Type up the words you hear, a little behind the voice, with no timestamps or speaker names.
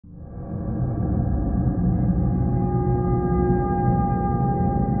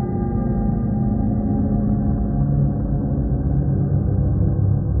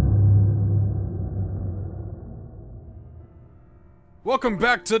Welcome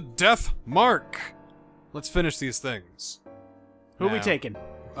back to Death Mark. Let's finish these things. Who are we taking?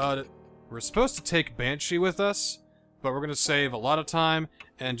 We're supposed to take Banshee with us, but we're gonna save a lot of time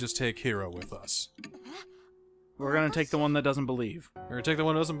and just take Hero with us. We're gonna take the one that doesn't believe. We're gonna take the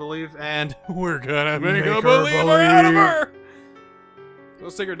one who doesn't believe, and we're gonna make her believe out of her!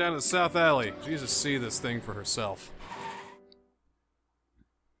 Let's take her down to the South Alley. Jesus, see this thing for herself.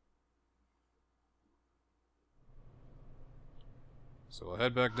 So we'll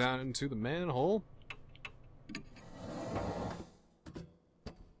head back down into the manhole.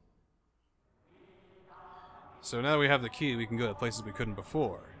 So now that we have the key, we can go to places we couldn't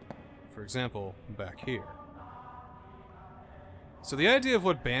before. For example, back here. So the idea of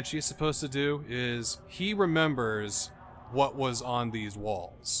what Banshee is supposed to do is he remembers what was on these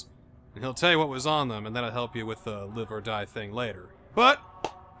walls. And he'll tell you what was on them, and that'll help you with the live or die thing later. But,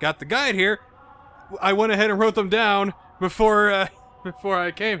 got the guide here. I went ahead and wrote them down before I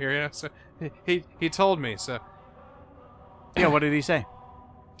came here, you know, so he told me, so. Yeah, what did he say?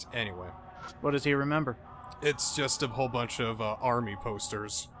 Anyway. What does he remember? It's just a whole bunch of army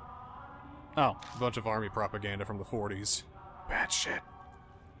posters. Oh. A bunch of army propaganda from the 40s. Bad shit.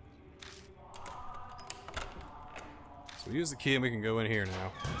 So we use the key and we can go in here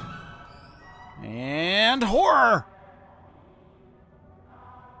now. And horror!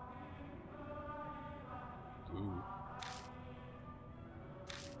 Ooh.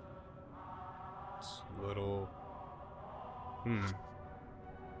 It's a little...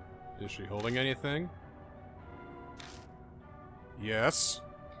 Is she holding anything? Yes.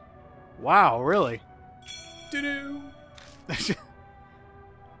 Wow, really? Doo-doo!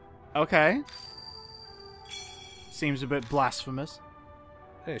 Okay. Seems a bit blasphemous.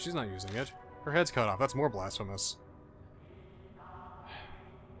 Hey, she's not using it. Her head's cut off. That's more blasphemous.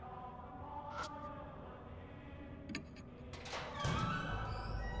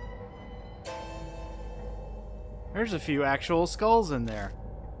 There's a few actual skulls in there.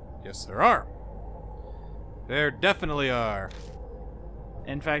 Yes, there are. There definitely are.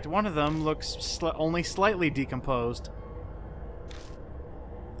 In fact, one of them looks only slightly decomposed.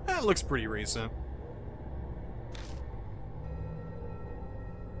 That looks pretty recent.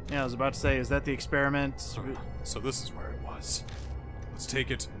 Yeah, I was about to say, is that the experiment? So this is where it was. Let's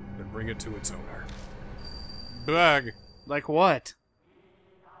take it and bring it to its owner. Bag. Like what?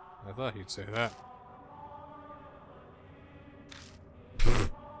 I thought he'd say that.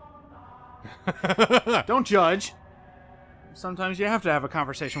 Don't judge. Sometimes you have to have a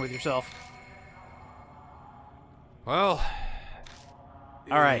conversation with yourself. Well...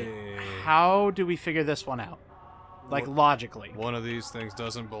 Alright. How do we figure this one out? Like, logically. One of these things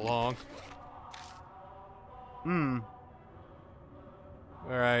doesn't belong.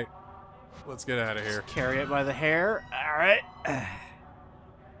 Alright. Let's get out of here. Carry it by the hair. Alright.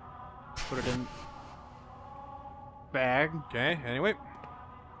 Put it in... bag. Okay, anyway.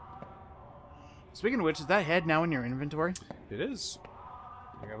 Speaking of which, is that head now in your inventory? It is.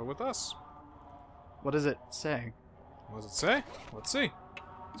 We have it with us. What does it say? What does it say? Let's see.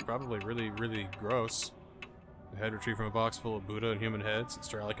 It's probably really, really gross. The head retrieved from a box full of Buddha and human heads. It's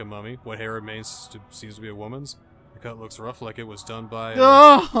dry like a mummy. What hair remains seems to be a woman's. The cut looks rough, like it was done by...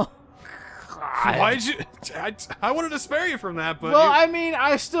 Oh! Why'd you... I wanted to spare you from that, but... Well, I mean,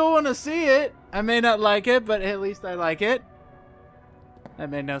 I still want to see it. I may not like it, but at least I like it. That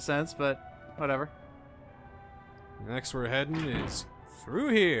made no sense, but whatever. Next we're heading is through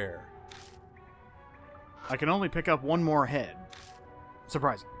here. I can only pick up one more head.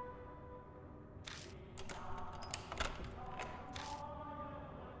 Surprising.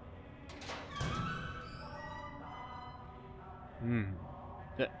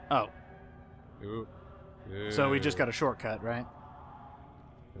 Oh. Ooh. So we just got a shortcut, right?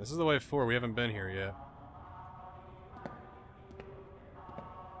 This is the way forward. We haven't been here yet.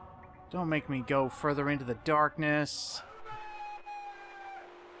 Don't make me go further into the darkness.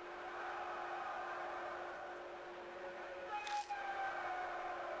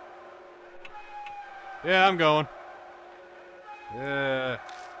 Yeah, I'm going. Yeah.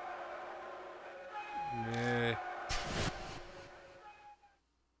 Yeah.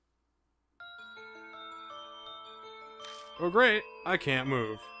 Oh, great. I can't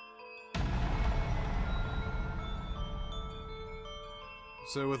move.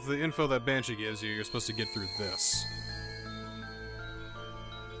 So with the info that Banshee gives you, you're supposed to get through this.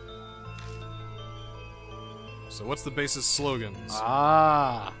 So what's the base's slogans?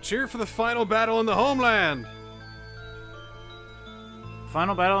 Ah. Cheer for the final battle in the homeland!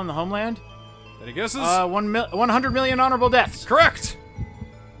 Final battle in the homeland? Any guesses? 100 million honorable deaths. Correct!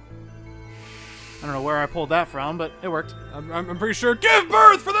 don't know where I pulled that from, but it worked. I'm pretty sure. Give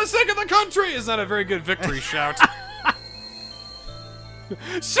birth for the sake of the country is not a very good victory shout.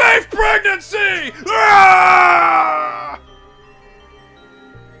 Safe pregnancy! Ah!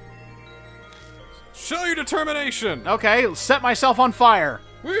 Show your determination. Okay, set myself on fire.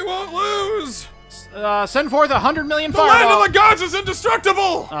 We won't lose. Send forth 100 million The fireballs. land of the gods is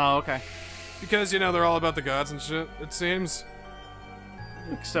indestructible. Oh, okay. Because, you know, they're all about the gods and shit, it seems.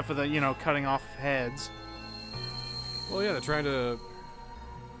 Except for the, you know, cutting off heads. Well, yeah, they're trying to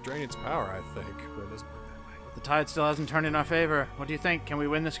drain its power, I think, but it doesn't work that way. The tide still hasn't turned in our favor. What do you think? Can we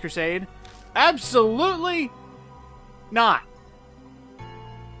win this crusade? Absolutely not.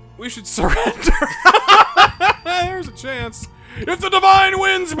 We should surrender. There's a chance. If the divine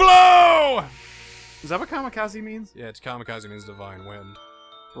winds blow! Is that what kamikaze means? Yeah, it's kamikaze means divine wind.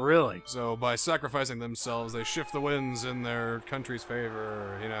 Really? So by sacrificing themselves, they shift the winds in their country's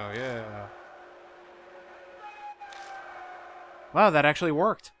favor, you know, yeah. Wow, that actually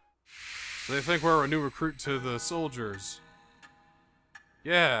worked. So they think we're a new recruit to the soldiers.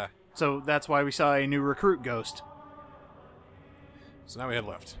 Yeah. So that's why we saw a new recruit ghost. So now we head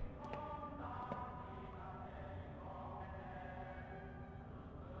left.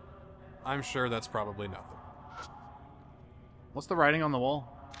 I'm sure that's probably nothing. What's the writing on the wall?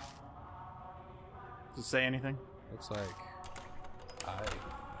 Does it say anything? Looks like...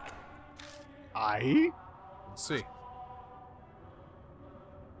 I? Let's see.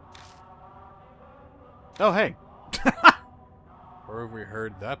 Oh, hey. Where have we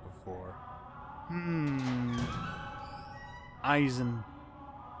heard that before? Eisenhower.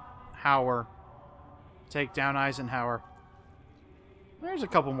 Take down Eisenhower. There's a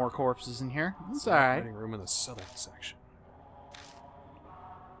couple more corpses in here. It's alright. Waiting room in the southern section.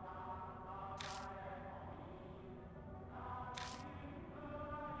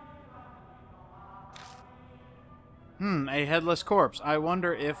 A headless corpse. I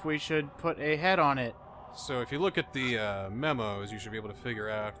wonder if we should put a head on it. So if you look at the memos, you should be able to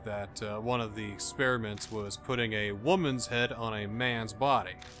figure out that one of the experiments was putting a woman's head on a man's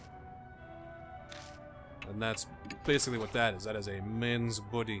body. And that's basically what that is. That is a man's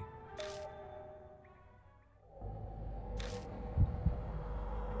body.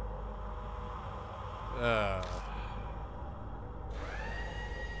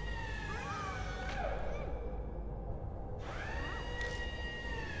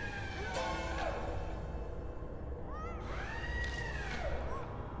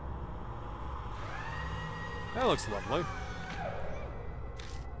 That looks lovely.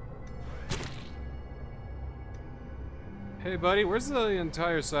 Hey, buddy, where's the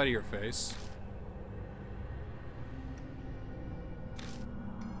entire side of your face?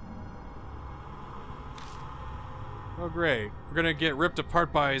 Oh, great. We're gonna get ripped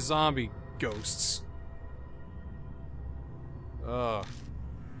apart by zombie ghosts. Oh.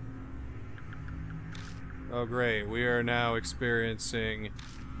 Oh, great. We are now experiencing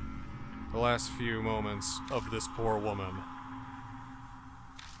the last few moments of this poor woman.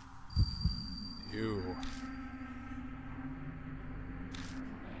 You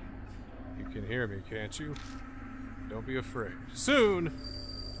can hear me, can't you? Don't be afraid. Soon!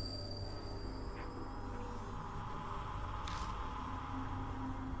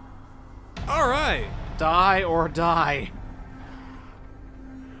 Alright! Die or die.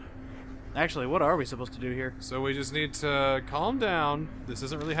 Actually, what are we supposed to do here? So we just need to calm down. This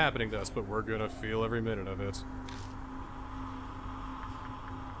isn't really happening to us, but we're gonna feel every minute of it.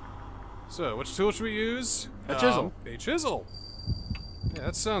 So, which tool should we use? A chisel. A chisel! Yeah,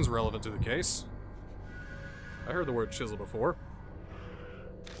 that sounds relevant to the case. I heard the word chisel before.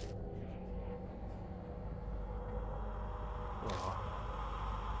 Aw.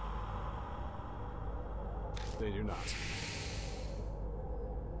 They do not.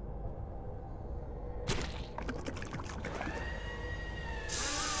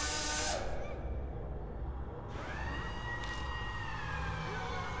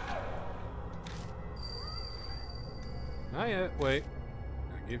 Not yet. Wait.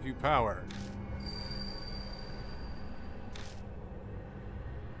 I give you power.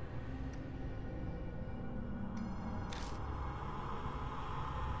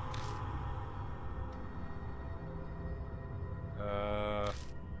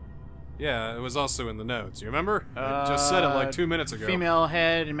 Yeah, it was also in the notes. You remember? I just said it like 2 minutes ago. Female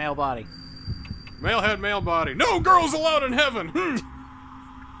head and male body. Male head, male body. No girls allowed in heaven!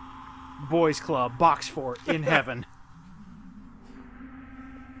 Boys Club, box fort, in heaven.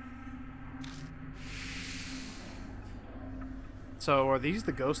 So, are these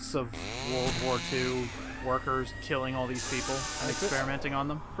the ghosts of World War II workers killing all these people and experimenting on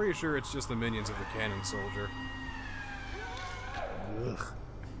them. Pretty sure it's just the minions of the cannon soldier. Ugh.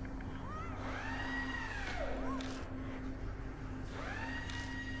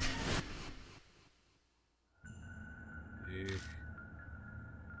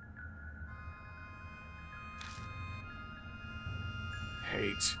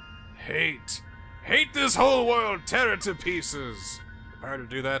 Hate this whole world, tear it to pieces. If I were to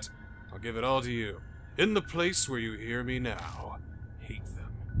do that, I'll give it all to you. In the place where you hear me now. Hate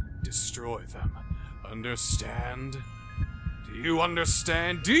them. Destroy them. Understand? Do you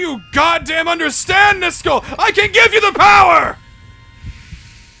understand? Do you goddamn understand, TheNSCL? I can give you the power!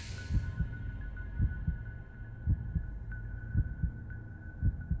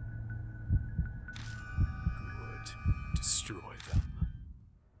 Good. Destroy them.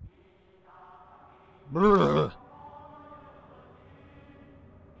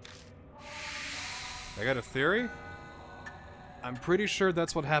 I got a theory. I'm pretty sure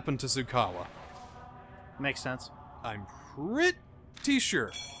that's what happened to Zukawa. Makes sense. I'm pretty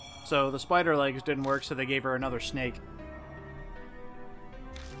sure. So the spider legs didn't work, so they gave her another snake.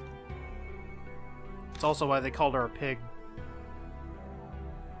 It's also why they called her a pig.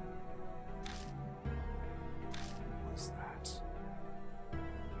 What's that?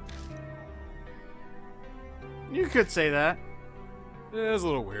 You could say that. It was a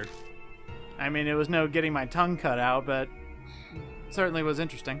little weird. I mean, it was no getting my tongue cut out, but it certainly was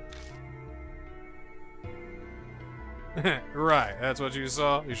interesting. Right, that's what you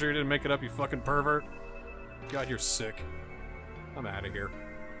saw? You sure you didn't make it up, you fucking pervert? God, you're sick. I'm out of here.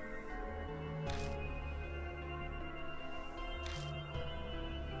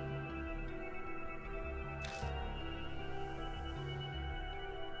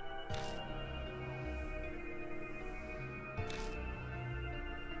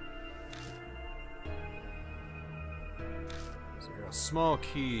 So I got a small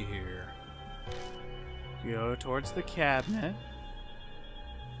key here. Go towards the cabinet.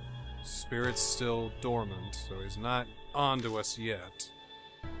 Spirit's still dormant, so he's not onto us yet.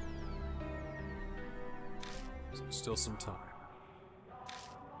 So there's still some time.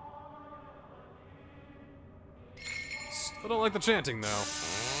 Still don't like the chanting, though.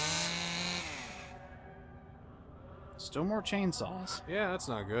 Still more chainsaws. Yeah, that's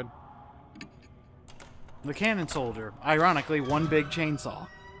not good. The cannon soldier. Ironically, one big chainsaw.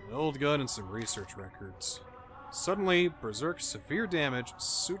 An old gun and some research records. Suddenly, berserk, severe damage,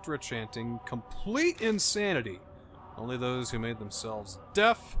 sutra chanting, complete insanity. Only those who made themselves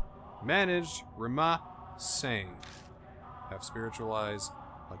deaf, managed, Rima, sane. Have spiritual eyes,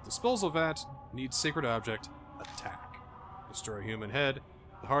 like disposal vat, need sacred object, attack. Destroy human head.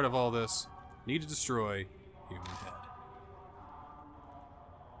 The heart of all this, need to destroy human head.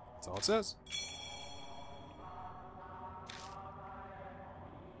 That's all it says.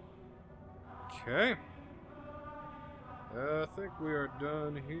 Okay. I think we are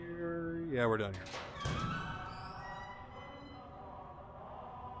done here. Yeah, we're done here.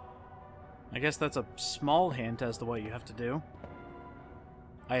 I guess that's a small hint as to what you have to do.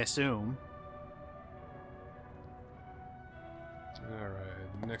 I assume.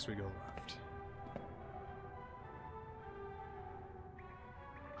 Alright, next we go left.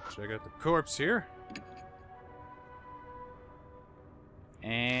 Check out the corpse here.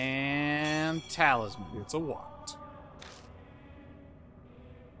 And talisman. It's a what?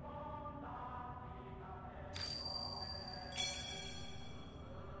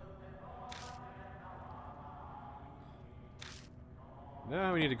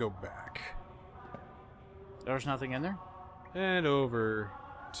 Now we need to go back. There's nothing in there? And over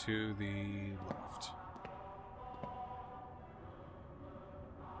to the left.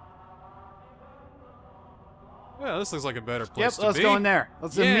 Well, this looks like a better place to be. Yep, let's go in there.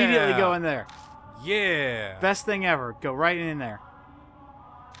 Let's immediately go in there. Yeah. Best thing ever. Go right in there.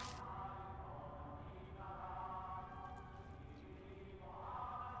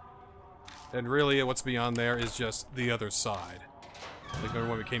 And really, what's beyond there is just the other side. Like, remember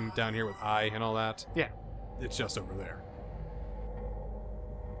when we came down here with I and all that? Yeah. It's just over there.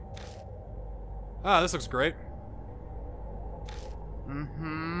 Ah, this looks great.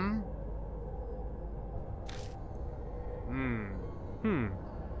 Mm-hmm.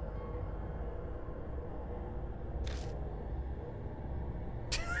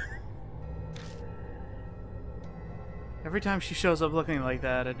 Every time she shows up looking like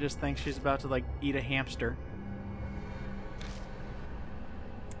that, I just think she's about to, like, eat a hamster.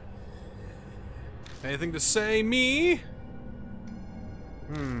 Anything to say, me?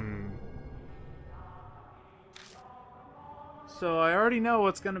 So I already know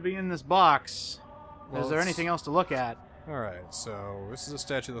what's going to be in this box. Well, Is there anything else to look at? Alright, so this is a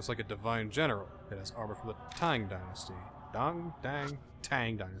statue that looks like a divine general. It has armor from the Tang Dynasty.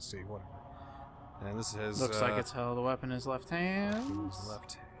 Tang Dynasty, whatever. And this has... Looks like it's held a weapon in his left hand. His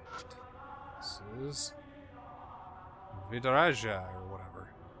left hand. This is... Vidaraja, or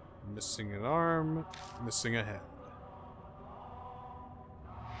whatever. Missing an arm, missing a head.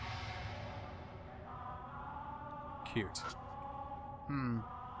 Cute.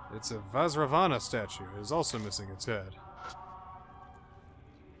 It's a Vajravana statue. It is also missing its head.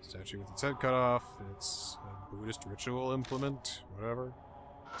 Statue with its head cut off. It's a Buddhist ritual implement. Whatever.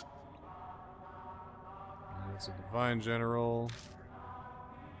 And it's a divine general.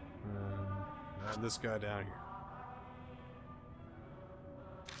 And this guy down here.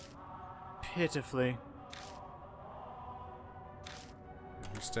 Pitifully.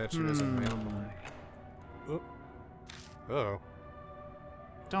 Every statue has a male body. Oh. Uh-oh.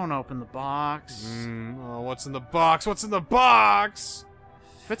 Don't open the box. Oh, what's in the box? What's in the box?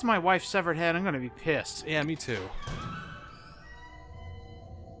 If it's my wife's severed head, I'm gonna be pissed. Yeah, me too.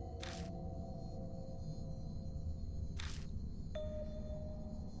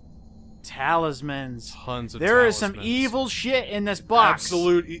 Talismans. Tons of There is talismans. some evil shit in this box.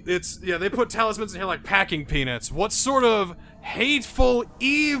 Absolute. Yeah, they put talismans in here like packing peanuts. What sort of hateful,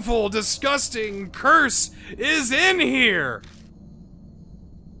 evil, disgusting curse is in here?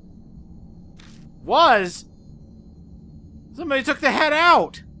 Was? Somebody took the head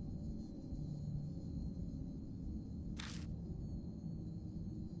out.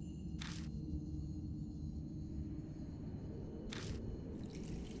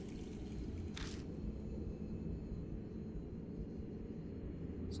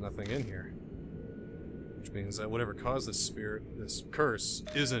 There's nothing in here. Which means that whatever caused this spirit, this curse,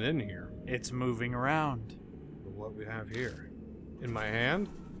 isn't in here. It's moving around. But what we have here? In my hand?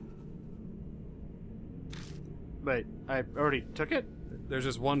 Wait, I already took it? There's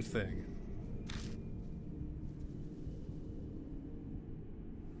just one thing.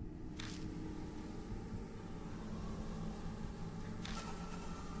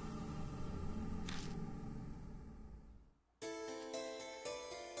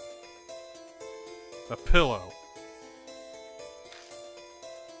 A pillow.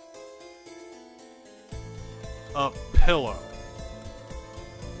 A pillow.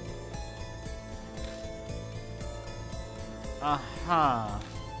 Uh-huh.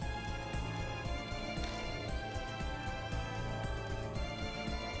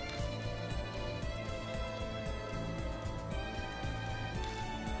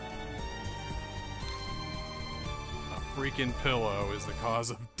 A freaking pillow is the cause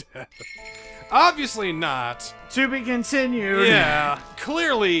of death. Obviously not. To be continued. Yeah,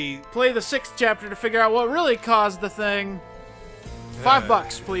 clearly. Play the 6th chapter to figure out what really caused the thing.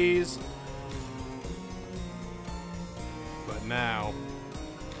 $5, please. But now.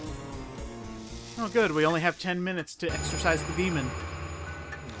 Oh, good. We only have 10 minutes to exorcise the demon.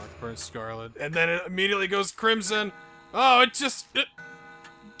 Mark burns scarlet. And then it immediately goes crimson. Oh, it just.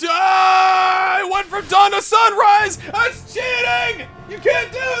 I went from dawn to sunrise! That's cheating! You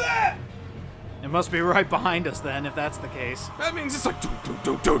can't do that! It must be right behind us then, if that's the case. That means it's like.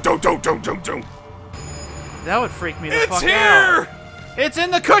 Doom. That would freak me the It's fuck here! out. It's in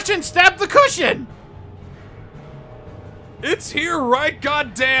the cushion! Stab the cushion! It's here right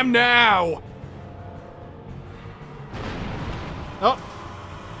goddamn now! Oh.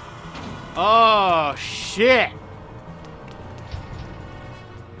 Oh, shit.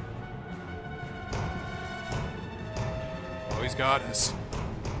 Oh, he's got us.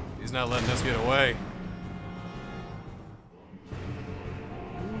 He's not letting us get away.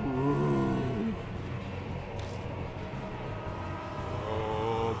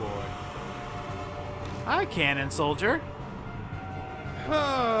 Oh boy. Hi, cannon soldier.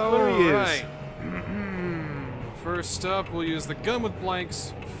 Oh, What do we use? right. First up, we'll use the gun with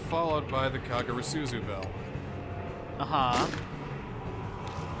blanks, followed by the Kagarasuzu bell. Uh-huh.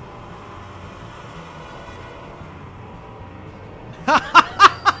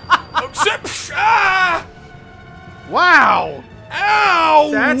 Oh shit! Ah! Wow! Ow!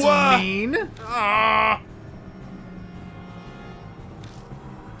 That's mean. Ah!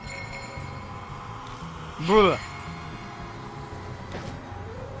 Bruh.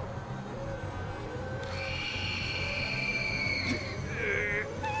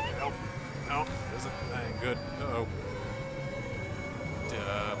 No, that ain't good. Uh-oh.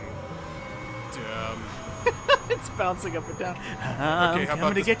 It's bouncing up and down. Okay, how I'm about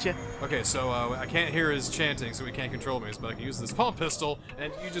gonna this? get you. Okay, so I can't hear his chanting, so he can't control me, but I can use this palm pistol,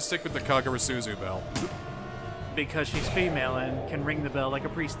 and you just stick with the Kagarasuzu bell. Because she's female and can ring the bell like a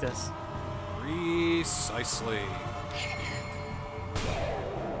priestess. Precisely.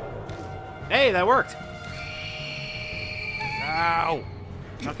 Hey, that worked. Ow!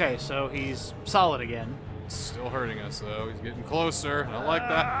 Okay, so he's solid again. Still hurting us, though. He's getting closer. I don't like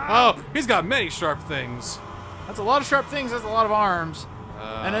that. Oh, he's got many sharp things. That's a lot of sharp things. That's a lot of arms.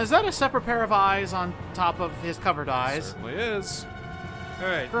 And is that a separate pair of eyes on top of his covered eyes? Certainly is.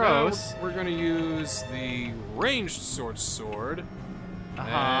 Alright, Gross. now we're going to use the ranged sword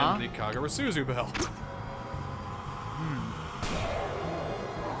and the Kagarasuzu bell.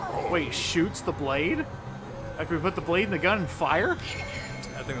 Wait, shoots the blade? Like we put the blade in the gun and fire?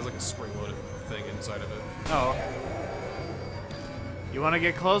 I think there's like a spring-loaded thing inside of it. Oh. You want to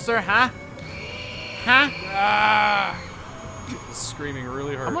get closer, huh? Huh? Ah! The screaming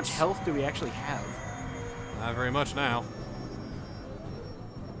really hurts. How much health do we actually have? Not very much now.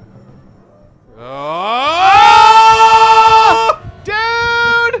 Oh!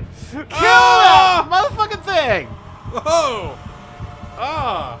 Dude! Kill that motherfucking thing! Oh!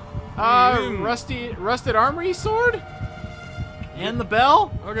 Ah! Rusted armory sword? And the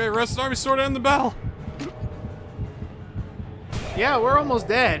bell? Okay, rusted army sword and the bell. Yeah, we're almost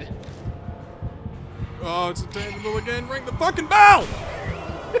dead. Oh, it's intangible again. Ring the fucking bell!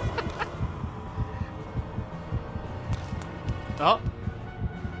 Oh.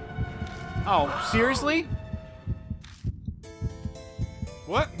 Oh, seriously?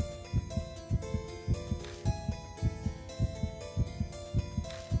 What?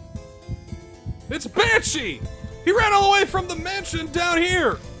 It's Banshee! He ran all the way from the mansion down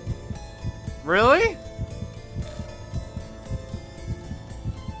here! Really?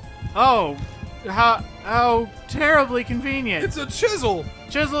 Oh, how terribly convenient. It's a chisel!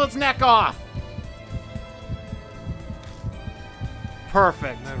 Chisel its neck off.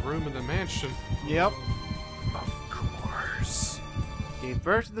 Perfect. In that room in the mansion. Yep. Of course. Gave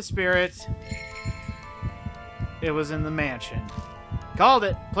birth to the spirit. It was in the mansion. Called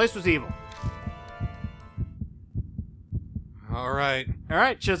it. Place was evil. Alright.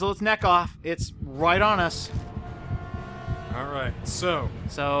 Alright, chisel its neck off. It's right on us. Alright, so.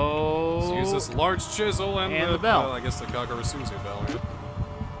 So... Let's use this large chisel and the bell. Well, I guess the Kagarasuzu bell, yeah.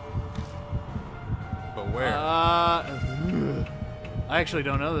 But where? I actually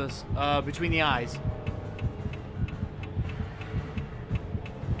don't know this. Between the eyes.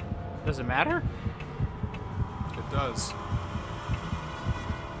 Does it matter? It does.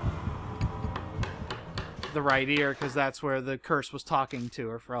 The right ear, because that's where the curse was talking to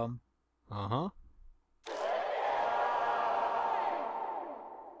her from. Uh-huh.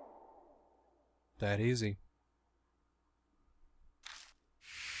 That easy.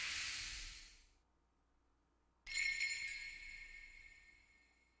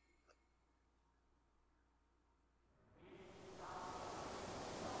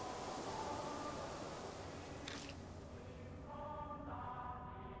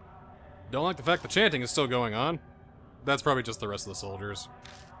 Don't like the fact the chanting is still going on. That's probably just the rest of the soldiers.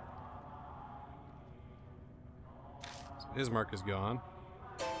 So his mark is gone.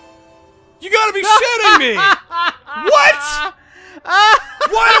 You gotta be shitting me! What? Why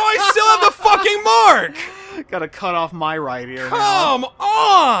do I still have the fucking mark? Gotta cut off my right ear now. Come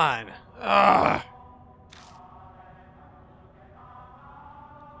on! Ugh.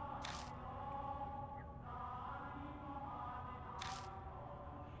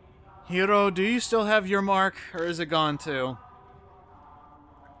 Hiro, do you still have your mark, or is it gone too?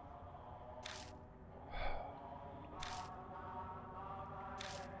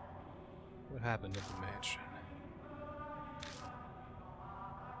 What happened at the mansion?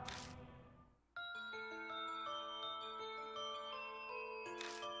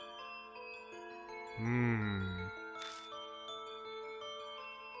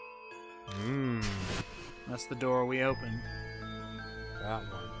 That's the door we opened. That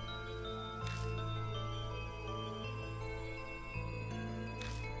one.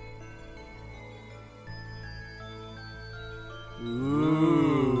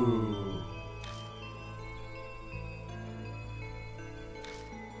 Ooh.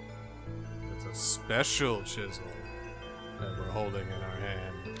 It's a special chisel that we're holding in our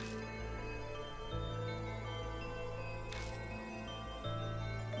hand.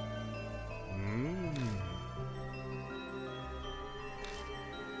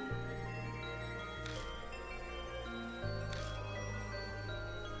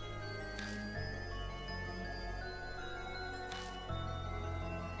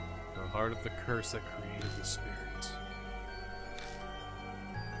 The heart of the curse that created the spirit.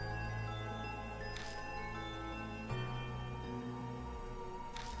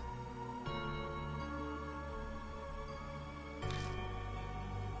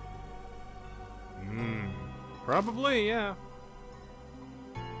 Probably, yeah.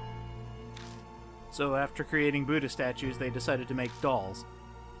 So after creating Buddha statues, they decided to make dolls.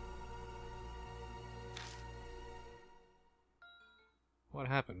 What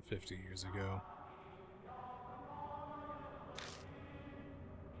happened 50 years ago?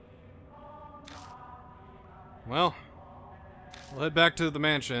 Well, we'll head back to the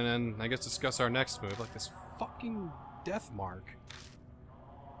mansion and I guess discuss our next move, like this fucking death mark.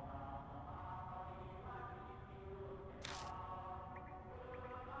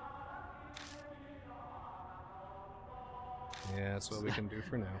 Yeah, that's what we can do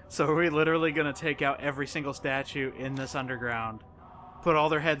for now. So are we literally going to take out every single statue in this underground, put all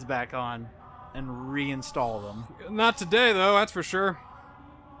their heads back on, and reinstall them? Not today, though, that's for sure.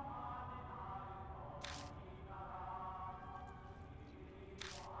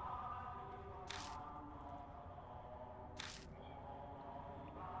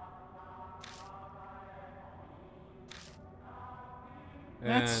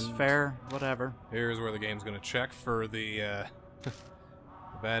 That's fair. Whatever. Here's where the game's gonna check for the the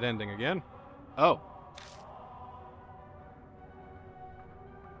bad ending again. Oh.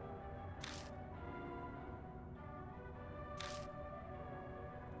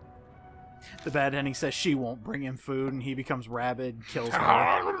 The bad ending says she won't bring him food, and he becomes rabid, kills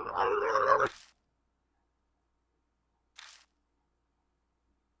her.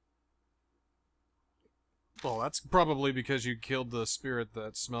 Well, that's probably because you killed the spirit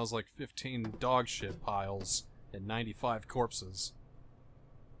that smells like 15 dog shit piles and 95 corpses.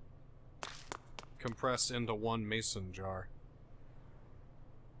 Compressed into one mason jar.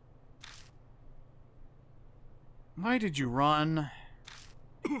 Why did you run?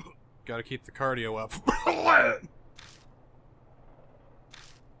 Gotta keep the cardio up.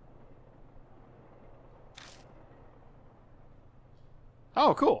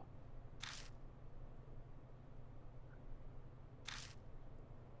 Oh, cool.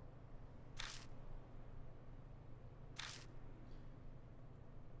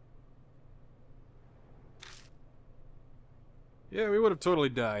 Yeah, we would have totally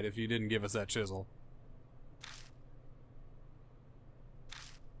died if you didn't give us that chisel.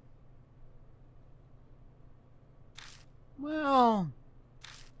 Well,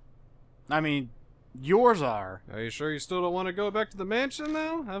 I mean, yours are. Are you sure you still don't want to go back to the mansion,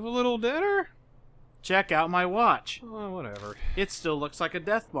 though? Have a little dinner? Check out my watch. Oh, whatever. It still looks like a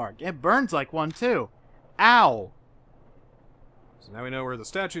death mark. It burns like one, too. Ow! So now we know where the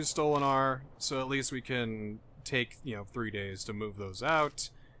statues stolen are, so at least we can take, 3 days to move those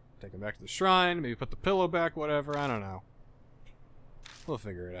out, take them back to the shrine, maybe put the pillow back, whatever, I don't know. We'll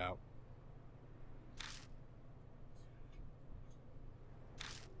figure it out.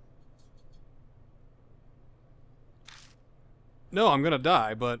 No, I'm gonna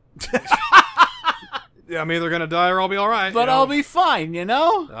die, but... yeah, I'm either gonna die or I'll be alright. But I'll be fine, you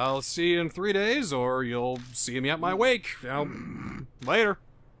know? I'll see you in 3 days, or you'll see me at my wake. Later.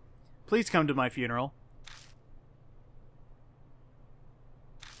 Please come to my funeral.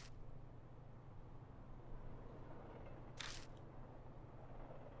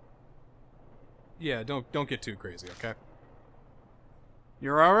 Yeah, don't get too crazy, okay?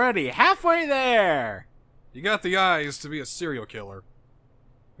 You're already halfway there! You got the eyes to be a serial killer.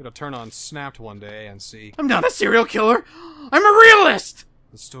 I'm gonna turn on Snapped one day and see I'm not a serial killer! I'm a realist!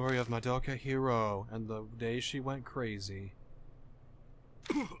 the story of Madoka Hiro and the day she went crazy.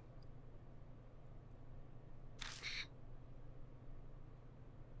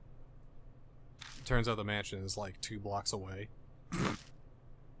 Turns out the mansion is like 2 blocks away. And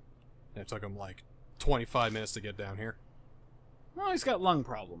it took him like 25 minutes to get down here. Well, he's got lung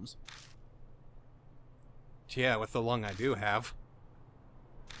problems. Yeah, with the lung I do have.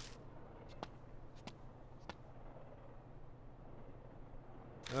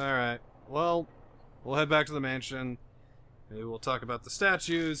 Alright, well, we'll head back to the mansion. Maybe we'll talk about the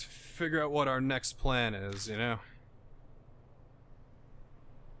statues, figure out what our next plan is, you know?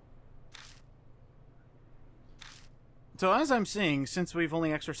 So as I'm seeing, since we've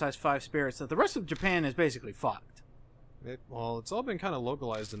only exorcised 5 spirits, that the rest of Japan is basically fucked. Well, it's all been kind of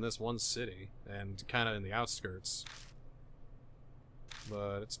localized in this one city, and kind of in the outskirts.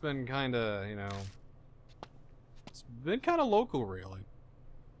 But it's been kind of, it's been kind of local, really.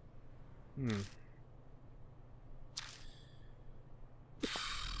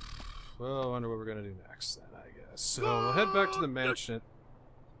 Well, I wonder what we're gonna do next, then, I guess. So, we'll head back to the mansion.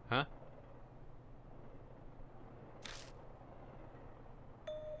 Huh?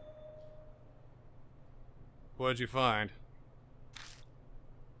 What'd you find?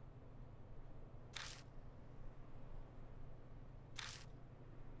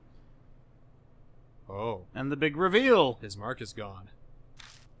 Oh. Oh. And the big reveal. His mark is gone.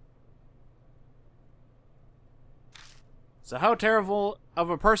 So how terrible of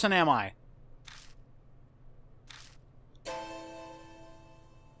a person am I?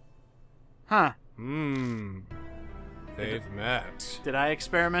 Huh. They've met. Did I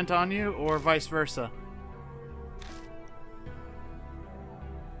experiment on you, or vice versa?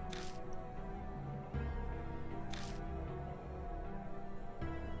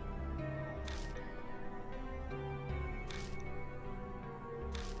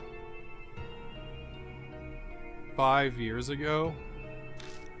 "5 years ago,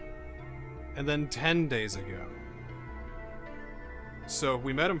 and then 10 days ago." So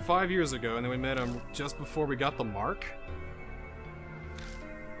we met him 5 years ago, and then we met him just before we got the mark?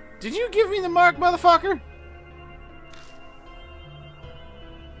 Did you give me the mark, motherfucker?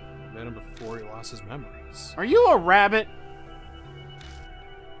 Met him before he lost his memories. Are you a rabbit?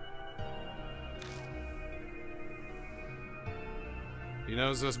 He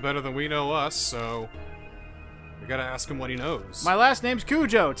knows us better than we know us, so we gotta ask him what he knows. My last name's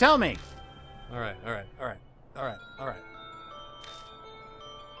Cujo. Tell me. Alright.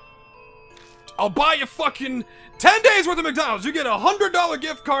 I'll buy you fucking 10 days worth of McDonald's. You get a $100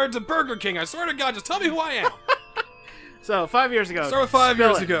 gift card to Burger King. I swear to God, just tell me who I am. So 5 years ago. Start with 5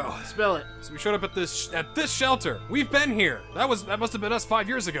 years ago. Spill it. So we showed up at this shelter. We've been here. That must have been us 5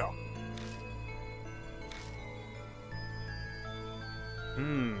 years ago.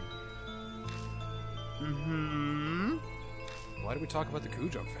 Why did we talk about the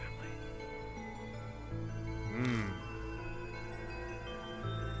Cujo family?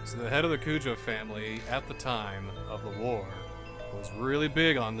 So the head of the Cujo family at the time of the war was really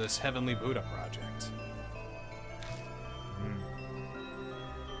big on this Heavenly Buddha project.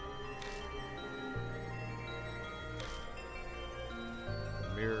 The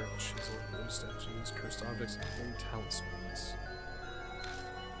mirror, chisel, wood statues, cursed objects, and talismans.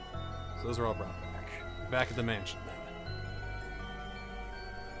 So those are all brought back. Back at the mansion then.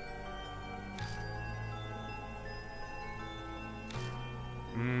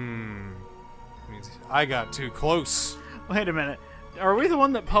 Means I got too close. Wait a minute. Are we the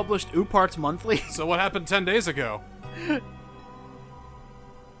one that published Ooparts Monthly? So what happened 10 days ago?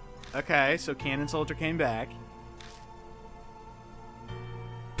 Okay, so Cannon Soldier came back.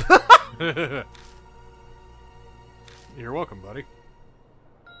 You're welcome, buddy.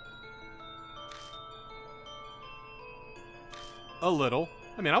 A little.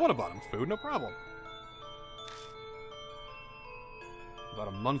 I mean, I would have bought him food, no problem. About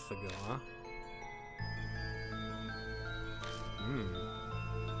a month ago, huh?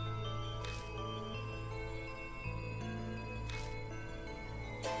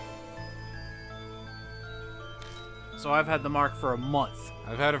 So I've had the mark for a month.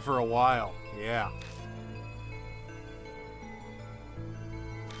 I've had it for a while. Yeah.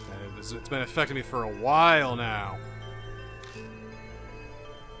 And it's been affecting me for a while now.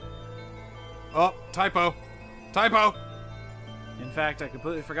 Oh, typo. Typo! In fact, I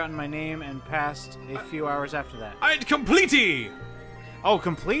completely forgotten my name and passed a few hours after that. I'd completey! Oh,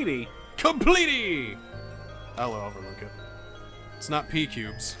 completey? Completey! I'll overlook it. It's not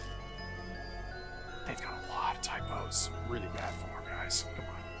P-cubes. They've got a lot of typos. Really bad form, guys. Come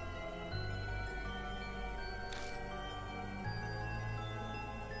on.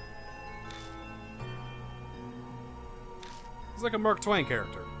 He's like a Mark Twain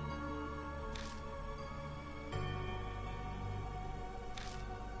character.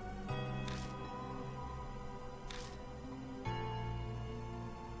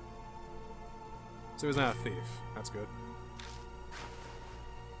 So he's not a thief. That's good.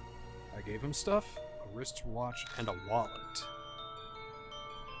 I gave him stuff, a wristwatch, and a wallet.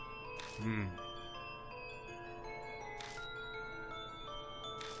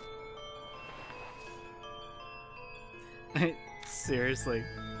 Seriously.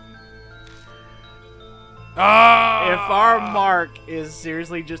 Ah! If our mark is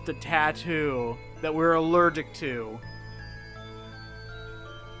seriously just a tattoo that we're allergic to.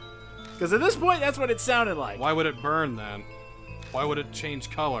 Because at this point, that's what it sounded like. Why would it burn then? Why would it change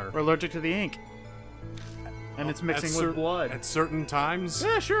color? We're allergic to the ink. And it's mixing with blood. At certain times?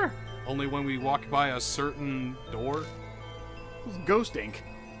 Yeah, sure. Only when we walk by a certain door? It's ghost ink.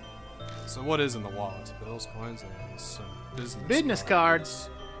 So what is in the wallet? Bills, coins, and some Business cards.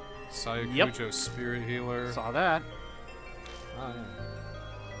 Sayakujo Spirit Healer. Saw that. Oh, yeah.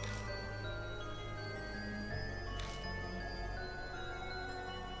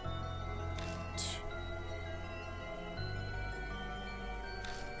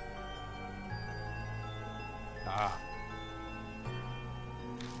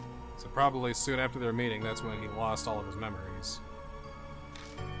 So probably soon after their meeting, that's when he lost all of his memories.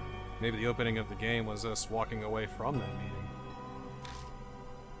 Maybe the opening of the game was us walking away from that meeting.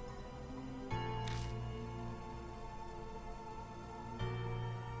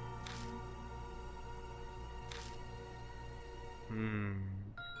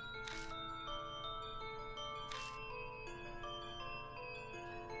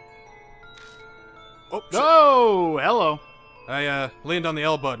 Oh, shit. Oh, hello. I leaned on the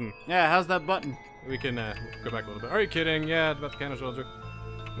L button. Yeah, how's that button? We can go back a little bit. Are you kidding? Yeah, it's about the cannon soldier.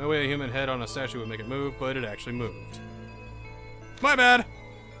 No way a human head on a statue would make it move, but it actually moved. My bad!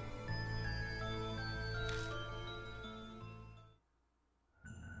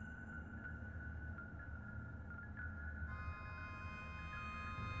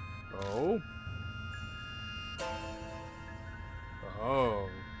 Oh. Oh.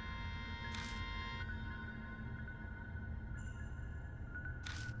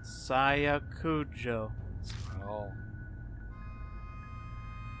 Sayakujo. Well.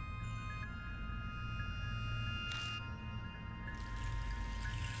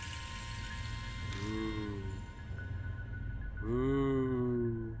 Ooh.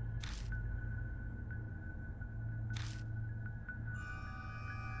 Ooh.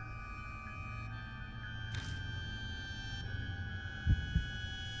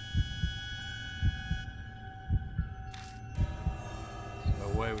 There's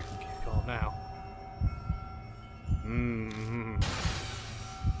no way we can keep calm now.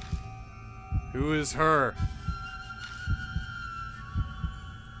 Who is her?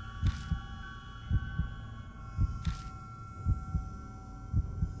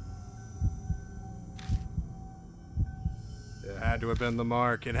 It had to have been the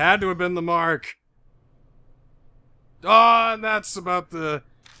mark. It had to have been the mark. Ah, and that's about the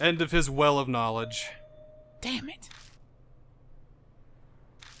end of his well of knowledge. Damn it.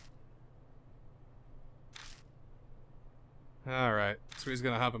 Alright, so he's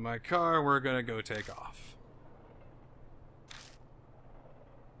gonna hop in my car and we're gonna go take off.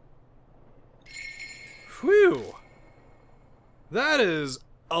 Whew! That is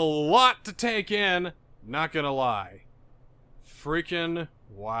a lot to take in, not gonna lie. Freaking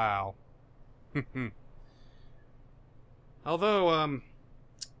wow. Although,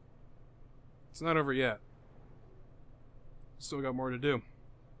 it's not over yet. Still got more to do.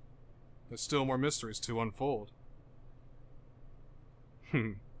 There's still more mysteries to unfold.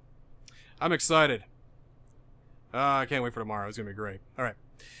 I'm excited. I can't wait for tomorrow. It's gonna be great. Alright.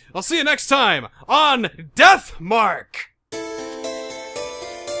 I'll see you next time on Death Mark!